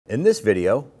In this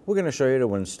video, we're going to show you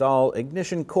to install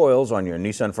ignition coils on your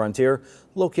Nissan Frontier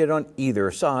located on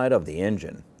either side of the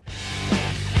engine.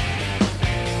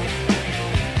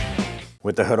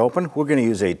 With the hood open, we're going to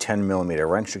use a 10mm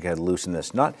wrench to go ahead and loosen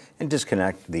this nut and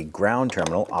disconnect the ground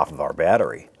terminal off of our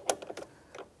battery.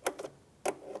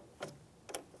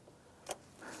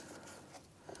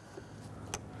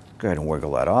 Go ahead and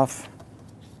wiggle that off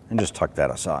and just tuck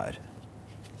that aside.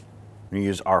 We're going to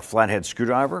use our flathead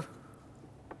screwdriver.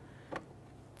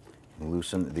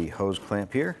 Loosen the hose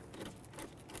clamp here.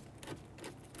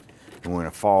 And we're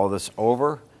going to follow this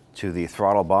over to the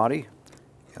throttle body.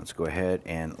 Let's go ahead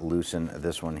and loosen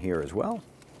this one here as well.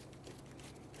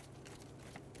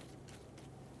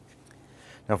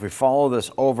 Now if we follow this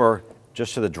over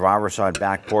just to the driver's side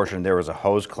back portion, there is a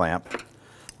hose clamp.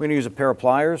 We're going to use a pair of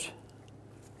pliers.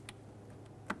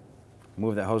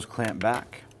 Move that hose clamp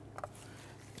back.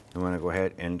 I'm going to go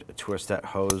ahead and twist that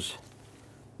hose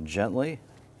gently.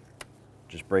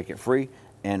 Just break it free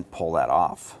and pull that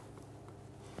off.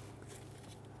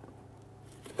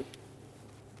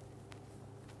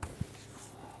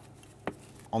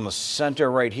 On the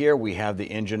center right here, we have the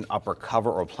engine upper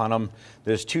cover or plenum.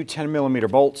 There's two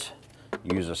 10mm bolts.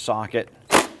 You use a socket,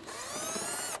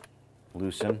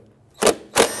 loosen.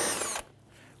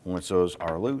 Once those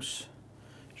are loose,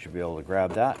 you should be able to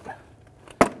grab that.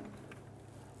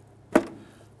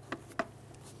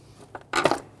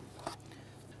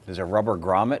 There's a rubber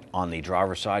grommet on the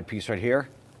driver's side piece right here.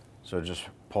 So just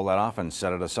pull that off and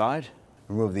set it aside.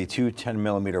 Remove the two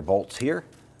 10mm bolts here.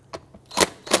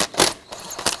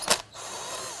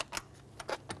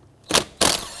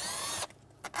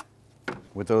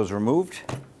 With those removed,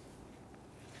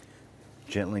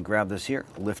 gently grab this here,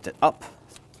 lift it up.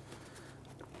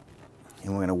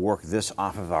 And we're going to work this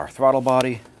off of our throttle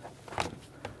body.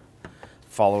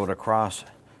 Follow it across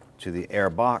to the air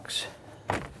box.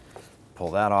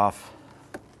 Pull that off.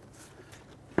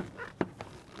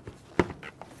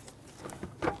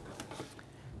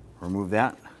 Remove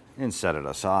that and set it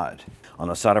aside. On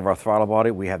the side of our throttle body,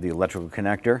 we have the electrical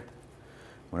connector.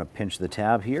 I'm going to pinch the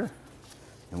tab here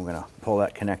and we're going to pull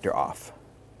that connector off.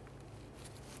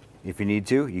 If you need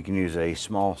to, you can use a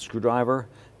small screwdriver,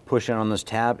 push in on this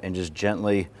tab and just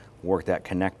gently work that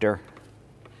connector.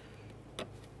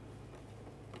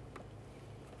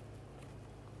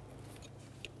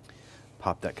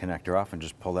 Pop that connector off and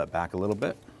just pull that back a little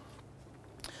bit.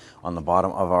 On the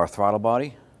bottom of our throttle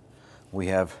body, we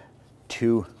have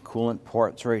two coolant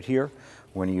ports right here.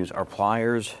 We're going to use our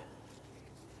pliers.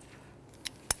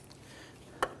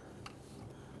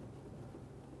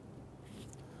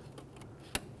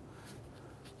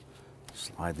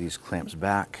 Slide these clamps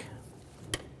back.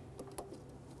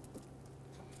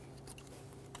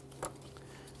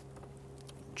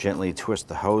 Gently twist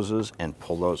the hoses and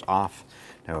pull those off.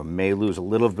 Now it may lose a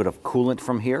little bit of coolant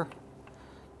from here.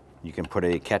 You can put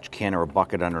a catch can or a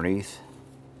bucket underneath.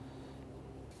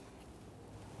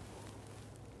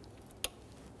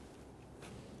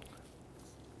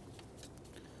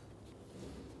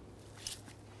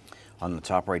 On the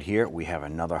top right here, we have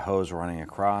another hose running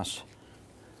across.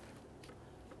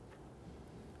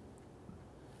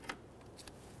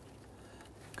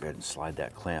 Go ahead and slide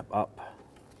that clamp up.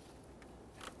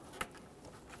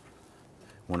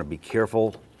 Want to be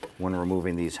careful when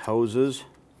removing these hoses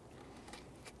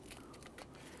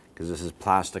because this is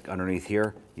plastic underneath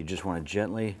here. You just want to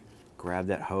gently grab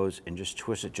that hose and just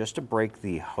twist it just to break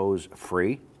the hose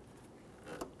free.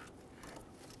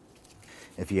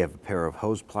 If you have a pair of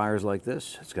hose pliers like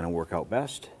this, it's going to work out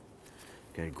best.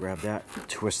 Okay, grab that,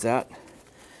 twist that,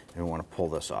 and we want to pull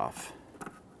this off.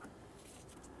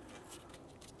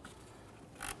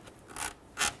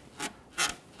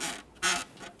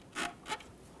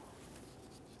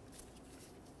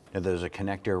 Now there's a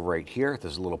connector right here.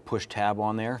 There's a little push tab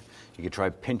on there. You can try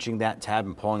pinching that tab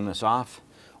and pulling this off,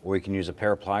 or you can use a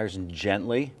pair of pliers and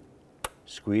gently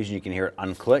squeeze, and you can hear it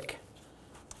unclick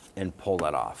and pull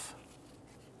that off.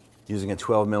 Using a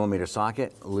 12mm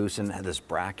socket, loosen this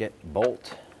bracket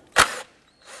bolt.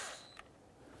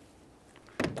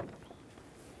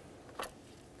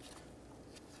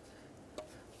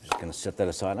 Just going to set that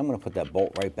aside. I'm going to put that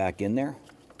bolt right back in there.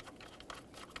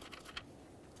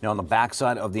 Now on the back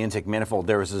side of the intake manifold,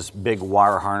 there is this big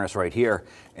wire harness right here,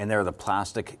 and there are the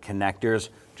plastic connectors.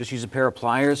 Just use a pair of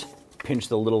pliers, pinch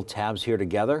the little tabs here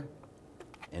together,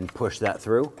 and push that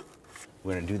through.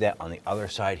 We're going to do that on the other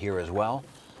side here as well.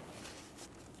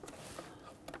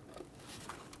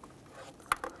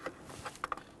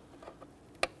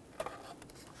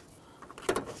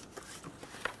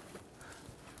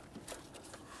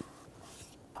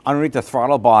 Underneath the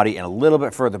throttle body and a little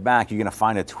bit further back, you're going to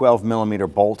find a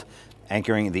 12mm bolt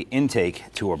anchoring the intake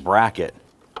to a bracket.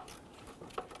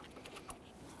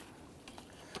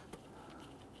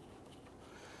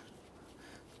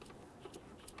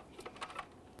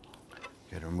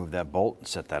 Got to remove that bolt and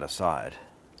set that aside.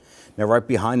 Now right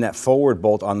behind that forward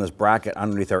bolt on this bracket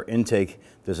underneath our intake,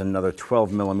 there's another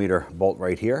 12mm bolt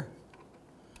right here.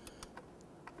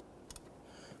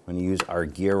 I'm going to use our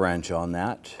gear wrench on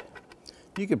that.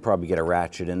 You could probably get a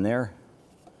ratchet in there.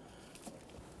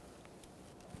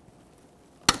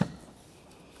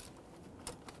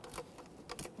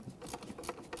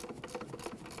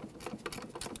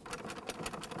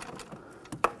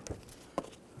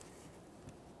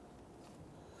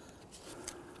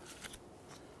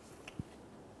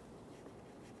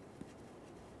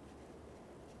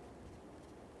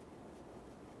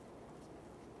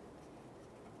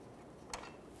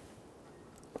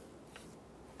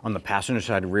 On the passenger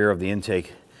side rear of the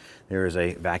intake, there is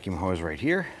a vacuum hose right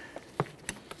here.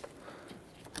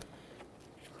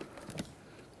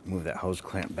 Move that hose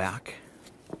clamp back.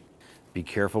 Be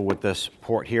careful with this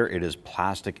port here. It is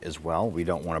plastic as well. We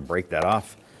don't want to break that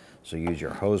off. So use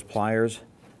your hose pliers.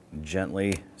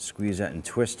 Gently squeeze that and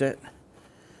twist it.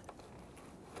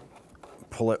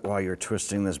 Pull it while you're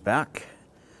twisting this back.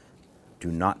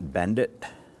 Do not bend it.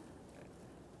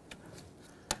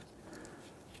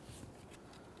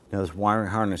 Now this wiring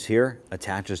harness here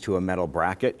attaches to a metal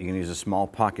bracket. You can use a small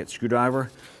pocket screwdriver.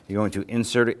 You're going to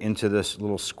insert it into this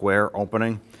little square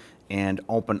opening and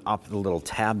open up the little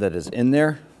tab that is in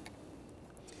there,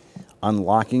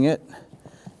 unlocking it,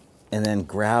 and then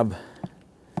grab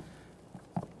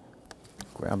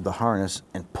the harness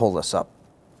and pull this up.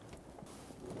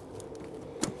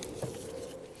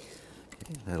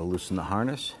 Okay, that'll loosen the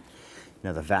harness.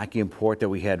 Now the vacuum port that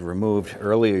we had removed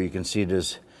earlier, you can see it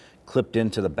is clipped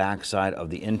into the back side of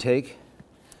the intake.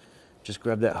 Just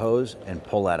grab that hose and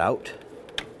pull that out,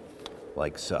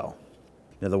 like so.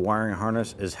 Now the wiring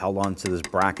harness is held onto this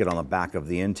bracket on the back of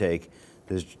the intake.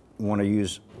 I'm going to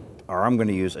use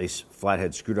a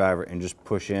flathead screwdriver and just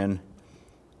push in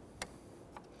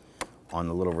on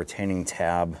the little retaining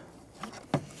tab.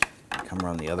 Come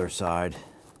around the other side.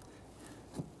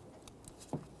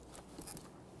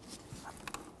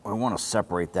 I want to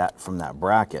separate that from that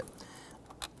bracket.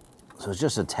 So it's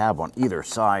just a tab on either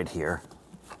side here.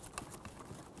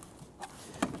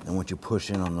 And once you push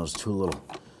in on those two little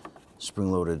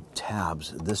spring-loaded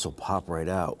tabs, this will pop right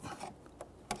out.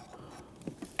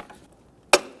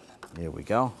 There we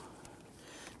go.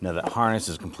 Now that harness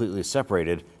is completely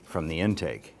separated from the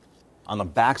intake. On the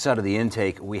back side of the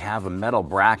intake, we have a metal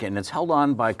bracket and it's held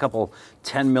on by a couple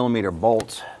 10mm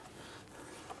bolts.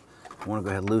 I want to go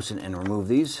ahead and loosen and remove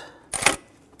these.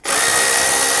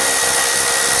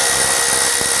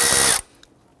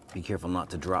 Be careful not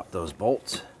to drop those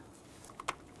bolts.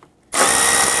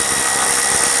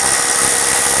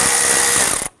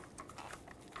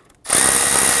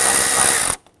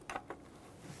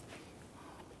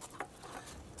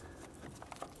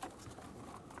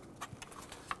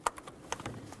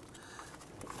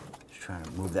 Just trying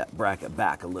to move that bracket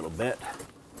back a little bit.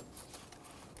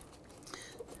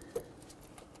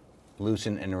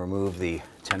 Loosen and remove the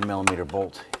 10mm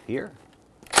bolt here.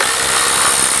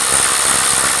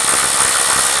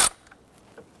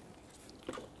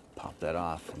 That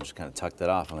off and just kind of tuck that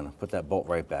off. I'm going to put that bolt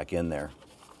right back in there.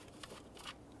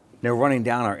 Now running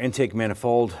down our intake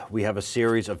manifold, we have a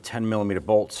series of 10mm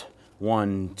bolts.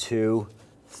 1, 2,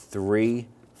 3,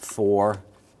 4,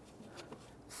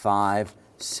 5,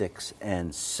 6,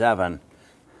 and 7.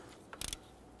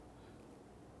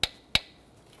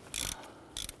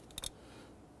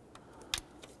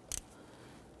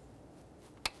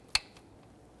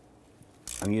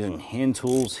 I'm using hand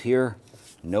tools here,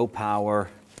 no power.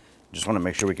 Just want to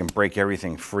make sure we can break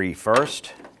everything free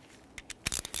first.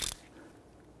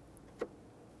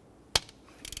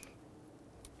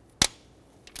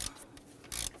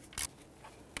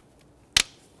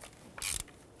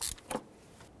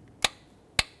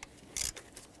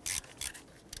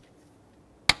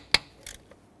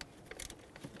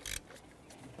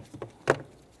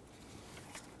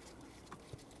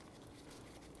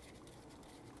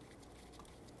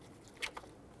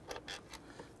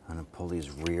 I'm going to pull these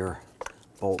rear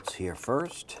bolts here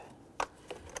first.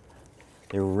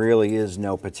 There really is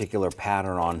no particular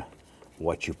pattern on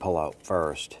what you pull out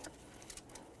first.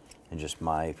 And just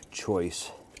my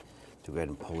choice to go ahead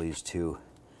and pull these two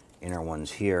inner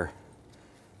ones here.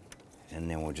 And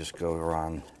then we'll just go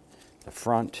around the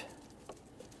front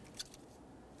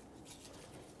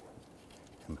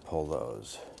and pull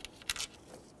those.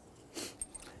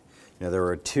 Now there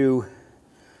are two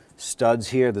studs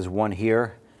here. There's one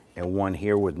here and one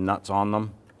here with nuts on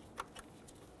them.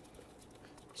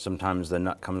 Sometimes the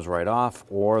nut comes right off,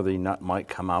 or the nut might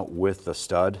come out with the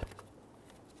stud.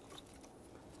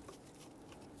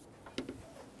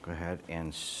 Go ahead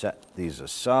and set these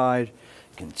aside.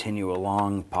 Continue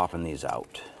along, popping these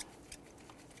out.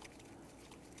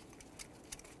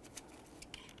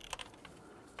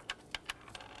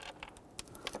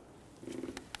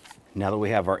 Now that we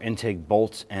have our intake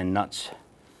bolts and nuts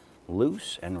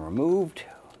loose and removed,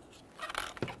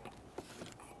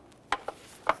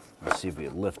 let's see if we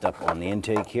lift up on the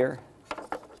intake here.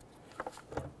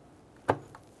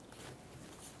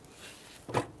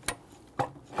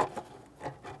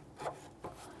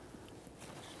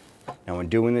 Now when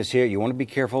doing this here, you want to be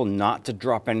careful not to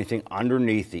drop anything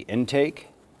underneath the intake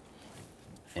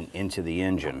and into the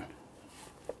engine.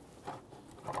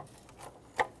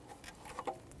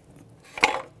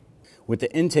 With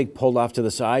the intake pulled off to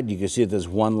the side, you can see that there's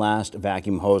one last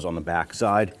vacuum hose on the back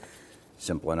side.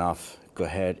 Simple enough. Go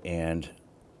ahead and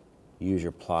use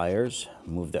your pliers,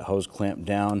 move that hose clamp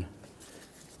down,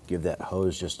 give that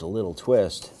hose just a little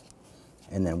twist,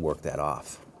 and then work that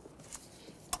off.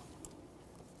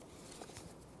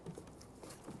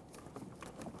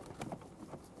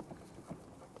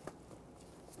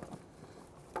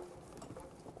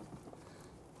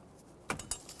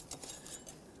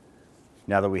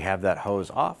 Now that we have that hose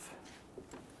off,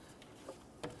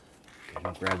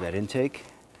 grab that intake,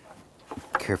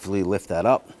 carefully lift that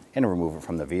up and remove it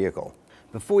from the vehicle.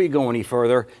 Before you go any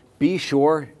further, be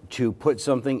sure to put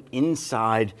something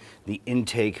inside the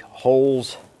intake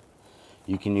holes.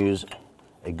 You can use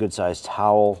a good sized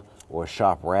towel or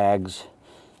shop rags.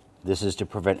 This is to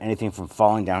prevent anything from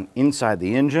falling down inside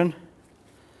the engine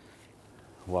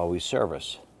while we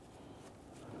service.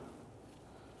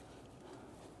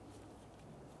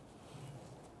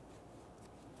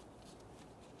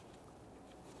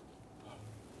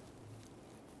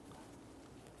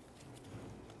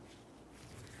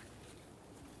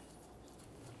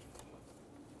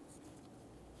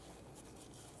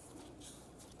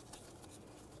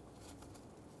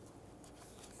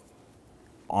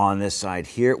 On this side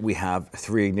here, we have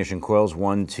 3 ignition coils,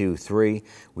 1, 2, 3.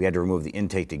 We had to remove the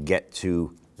intake to get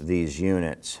to these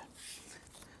units.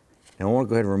 Now I want to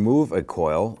go ahead and remove a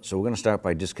coil. So we're going to start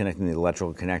by disconnecting the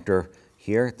electrical connector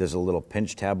here. There's a little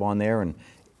pinch tab on there, and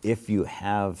if you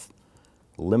have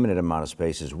limited amount of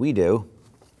space as we do,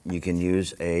 you can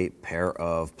use a pair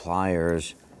of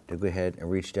pliers to go ahead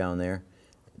and reach down there,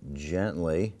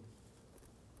 gently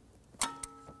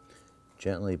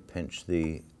pinch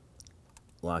the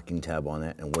locking tab on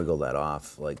that and wiggle that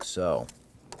off like so.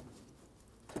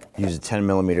 Use a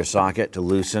 10mm socket to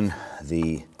loosen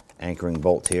the anchoring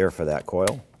bolt here for that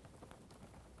coil.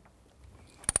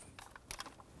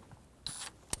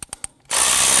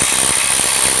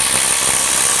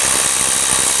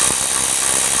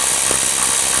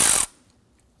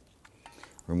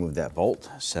 Remove that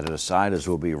bolt, set it aside as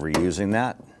we'll be reusing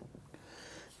that.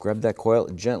 Grab that coil,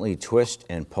 gently twist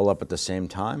and pull up at the same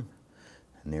time.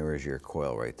 And there is your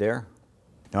coil right there.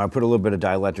 Now I put a little bit of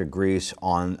dielectric grease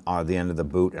on the end of the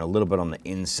boot and a little bit on the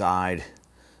inside.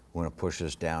 We're going to push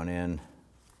this down in,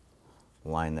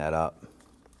 line that up,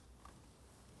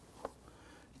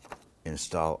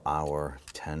 install our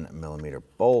 10mm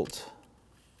bolt.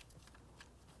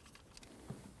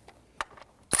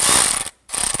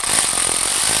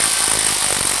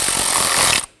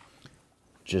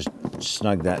 Just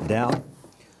snug that down,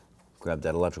 grab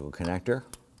that electrical connector,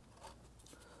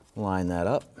 line that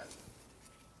up,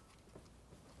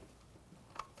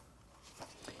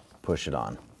 push it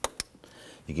on.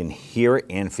 You can hear it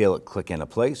and feel it click into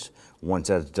place. Once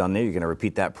that's done there, you're going to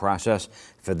repeat that process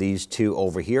for these 2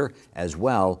 over here, as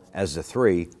well as the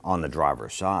 3 on the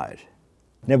driver's side.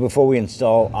 Now before we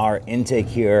install our intake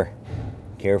here,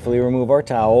 carefully remove our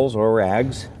towels or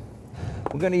rags.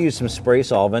 We're going to use some spray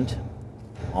solvent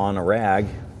on a rag,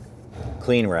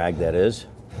 clean rag that is.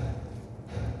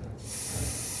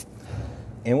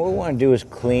 And what we want to do is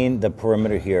clean the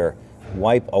perimeter here.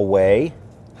 Wipe away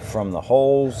from the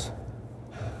holes.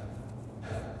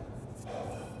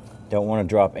 Don't want to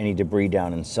drop any debris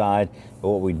down inside, but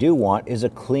what we do want is a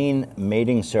clean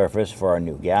mating surface for our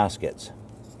new gaskets.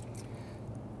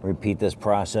 Repeat this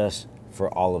process for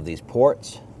all of these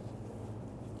ports.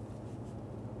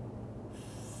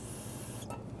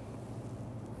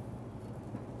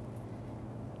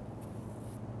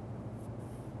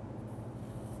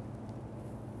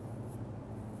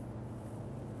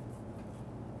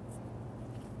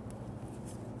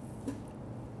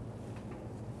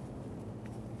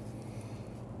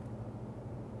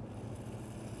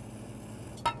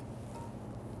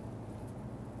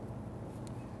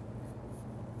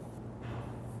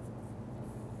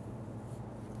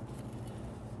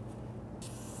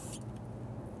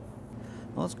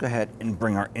 Let's go ahead and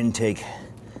bring our intake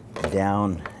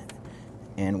down,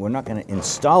 and we're not going to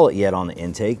install it yet on the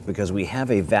intake because we have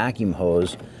a vacuum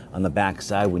hose on the back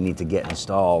side we need to get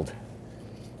installed.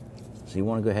 So you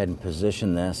want to go ahead and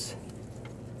position this.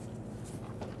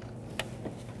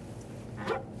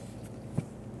 Go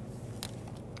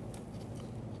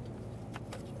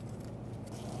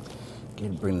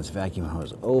ahead and bring this vacuum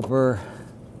hose over.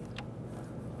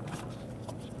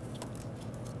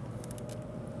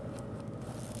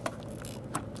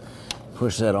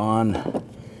 Push that on.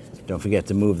 Don't forget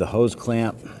to move the hose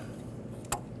clamp.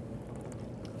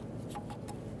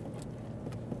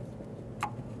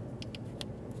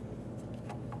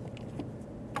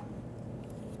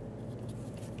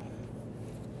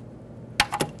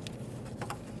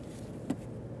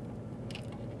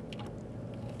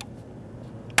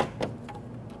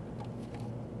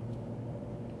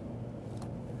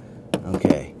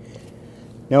 Okay.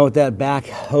 Now with that back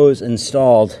hose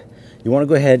installed, you want to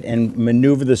go ahead and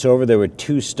maneuver this over. There were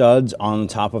two studs on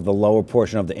top of the lower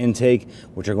portion of the intake,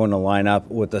 which are going to line up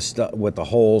with the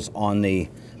holes on the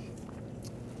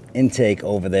intake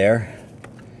over there.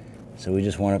 So we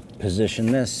just want to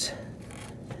position this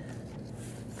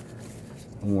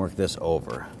and work this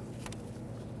over.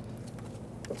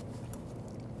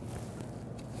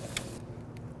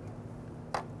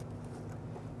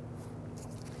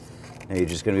 Now you're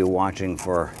just going to be watching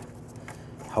for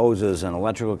hoses and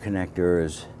electrical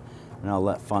connectors and all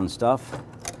that fun stuff. Go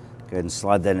ahead and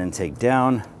slide that intake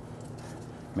down.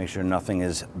 Make sure nothing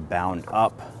is bound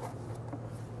up.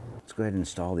 Let's go ahead and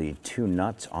install the two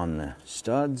nuts on the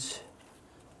studs.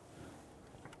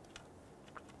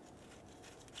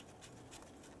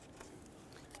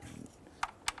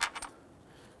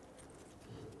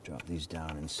 Drop these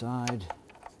down inside.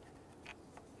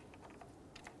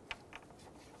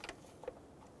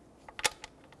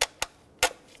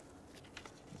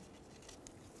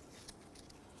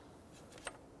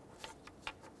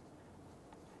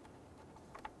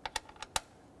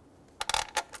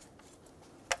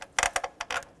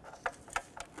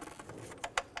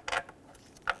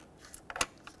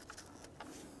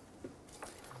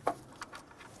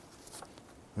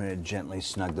 I'm going to gently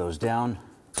snug those down.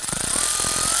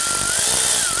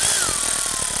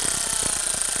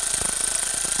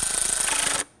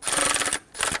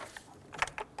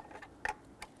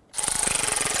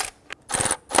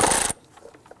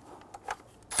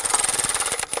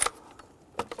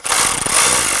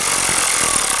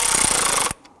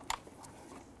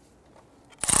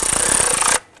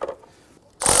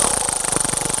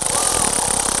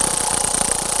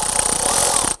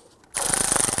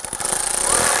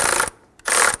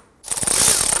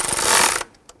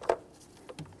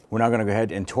 We're now going to go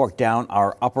ahead and torque down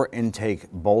our upper intake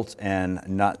bolts and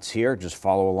nuts here. Just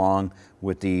follow along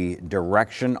with the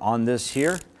direction on this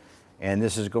here. And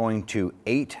this is going to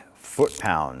 8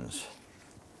 foot-pounds.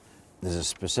 This is a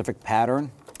specific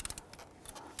pattern.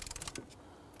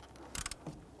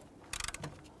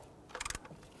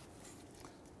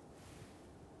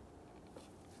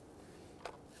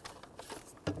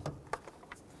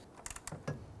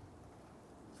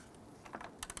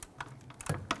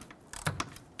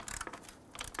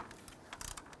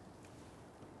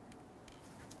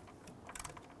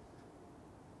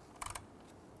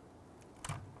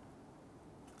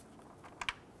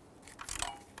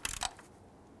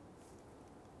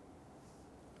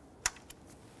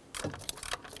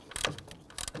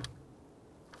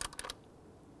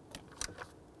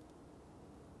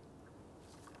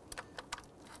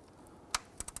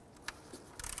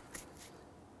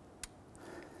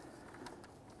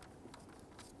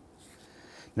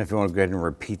 And if you want to go ahead and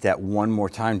repeat that one more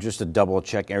time, just to double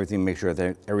check everything, make sure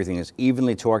that everything is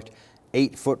evenly torqued.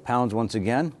 8 foot-pounds once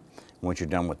again. Once you're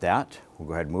done with that, we'll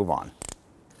go ahead and move on.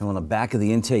 And on the back of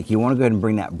the intake, you want to go ahead and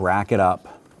bring that bracket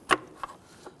up.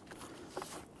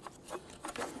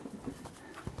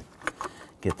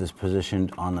 Get this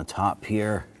positioned on the top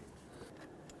here.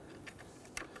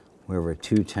 Where we're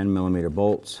 2 10-millimeter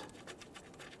bolts.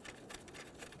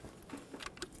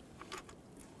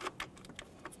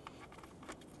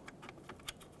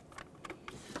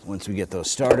 Once we get those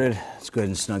started, let's go ahead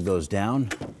and snug those down.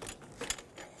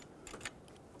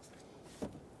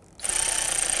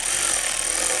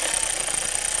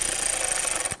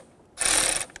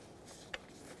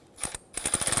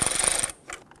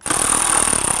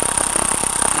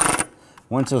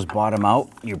 Once those bottom out,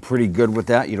 you're pretty good with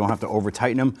that. You don't have to over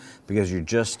tighten them because you're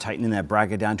just tightening that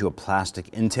bracket down to a plastic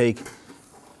intake. Go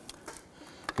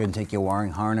ahead and take your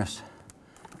wiring harness,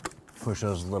 push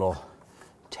those little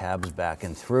tabs back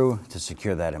and through to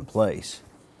secure that in place.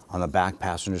 On the back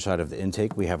passenger side of the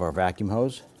intake, we have our vacuum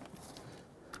hose.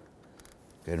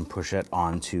 Go ahead and push that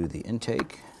onto the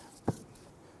intake.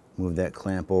 Move that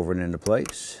clamp over and into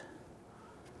place.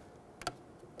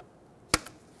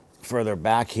 Further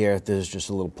back here, there's just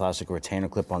a little plastic retainer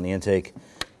clip on the intake.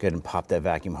 Go ahead and pop that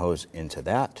vacuum hose into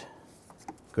that.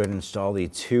 Go ahead and install the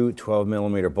two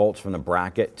 12mm bolts from the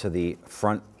bracket to the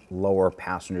front lower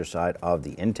passenger side of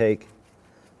the intake.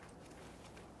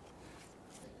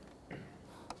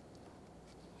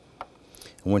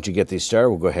 And once you get these started,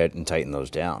 we'll go ahead and tighten those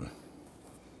down.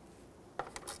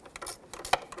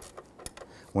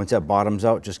 Once that bottoms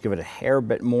out, just give it a hair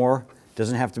bit more.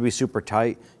 Doesn't have to be super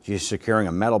tight. You're securing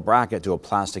a metal bracket to a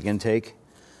plastic intake,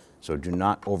 so do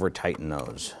not over tighten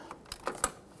those.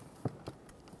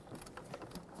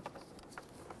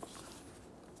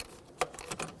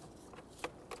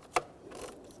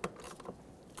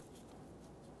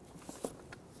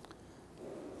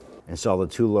 Install the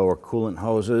two lower coolant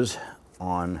hoses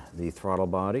on the throttle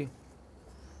body.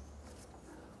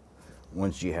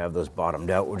 Once you have those bottomed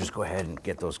out, we'll just go ahead and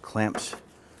get those clamps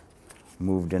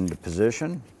moved into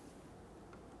position.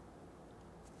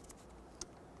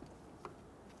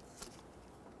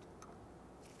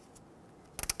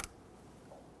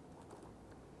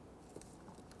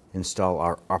 Install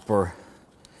our upper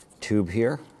tube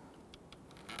here.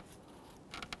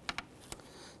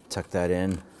 Tuck that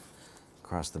in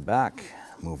across the back,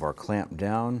 move our clamp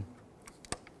down.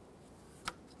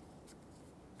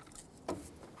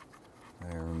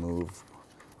 And remove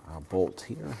our bolt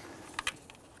here.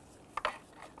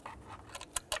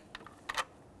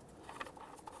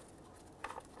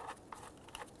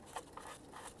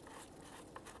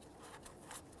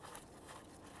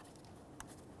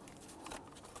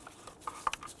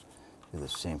 Do the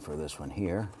same for this one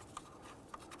here.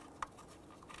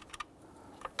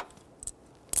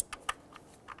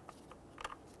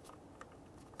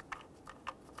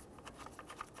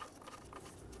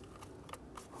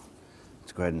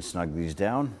 Let's go ahead and snug these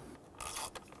down.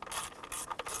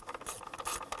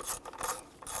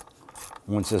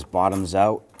 Once this bottoms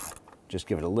out, just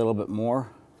give it a little bit more.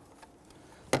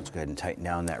 Let's go ahead and tighten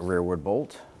down that rearward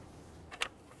bolt.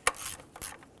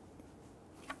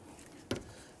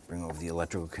 Bring over the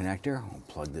electrical connector. We'll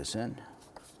plug this in.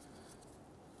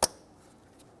 Go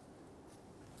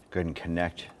ahead and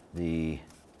connect the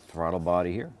throttle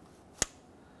body here.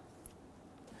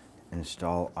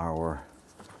 Install our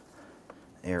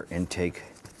air intake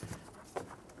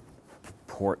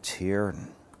ports here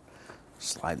and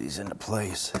slide these into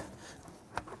place.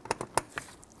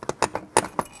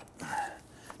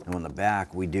 And on the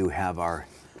back, we do have our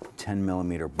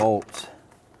 10mm bolts.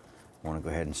 I want to go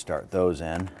ahead and start those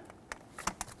in.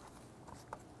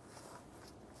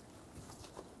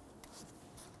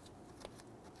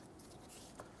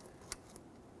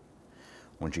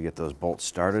 Once you get those bolts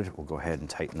started, we'll go ahead and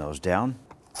tighten those down.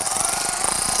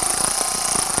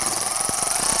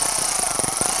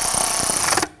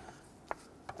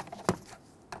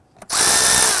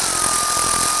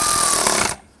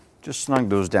 Just snug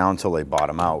those down until they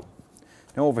bottom out.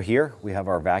 Now over here, we have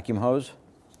our vacuum hose.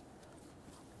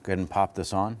 Go ahead and pop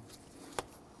this on.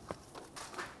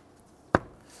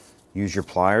 Use your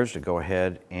pliers to go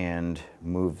ahead and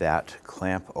move that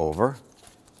clamp over.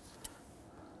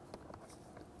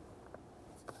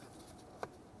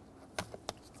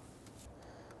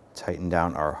 Tighten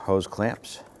down our hose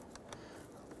clamps.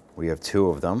 We have two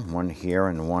of them, one here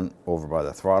and one over by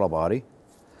the throttle body.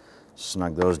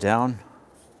 Snug those down.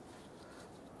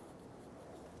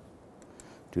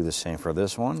 Do the same for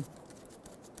this one.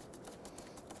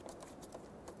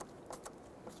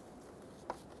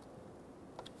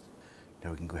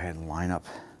 Now we can go ahead and line up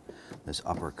this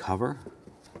upper cover.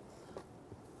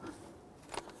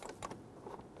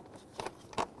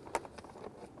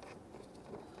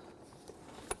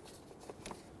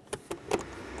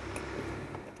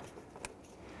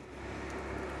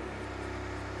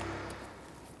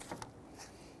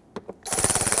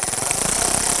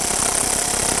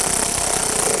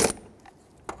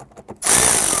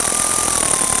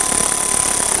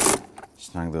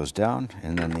 Snug those down,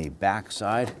 and then the back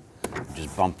side,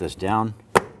 just bump this down.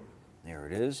 There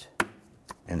it is.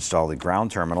 Install the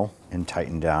ground terminal and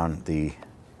tighten down the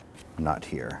nut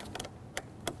here.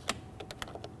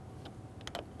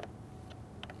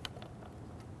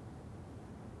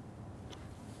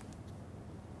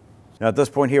 Now at this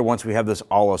point here, once we have this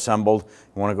all assembled,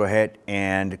 you want to go ahead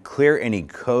and clear any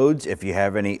codes if you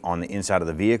have any on the inside of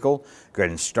the vehicle. Go ahead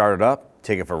and start it up,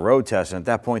 take it for a road test, and at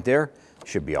that point there, it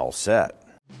should be all set.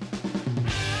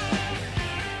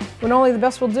 When only the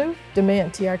best will do,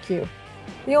 demand TRQ.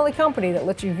 The only company that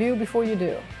lets you view before you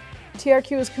do.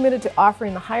 TRQ is committed to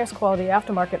offering the highest quality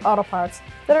aftermarket auto parts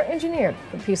that are engineered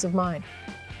for peace of mind.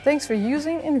 Thanks for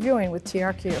using and viewing with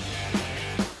TRQ.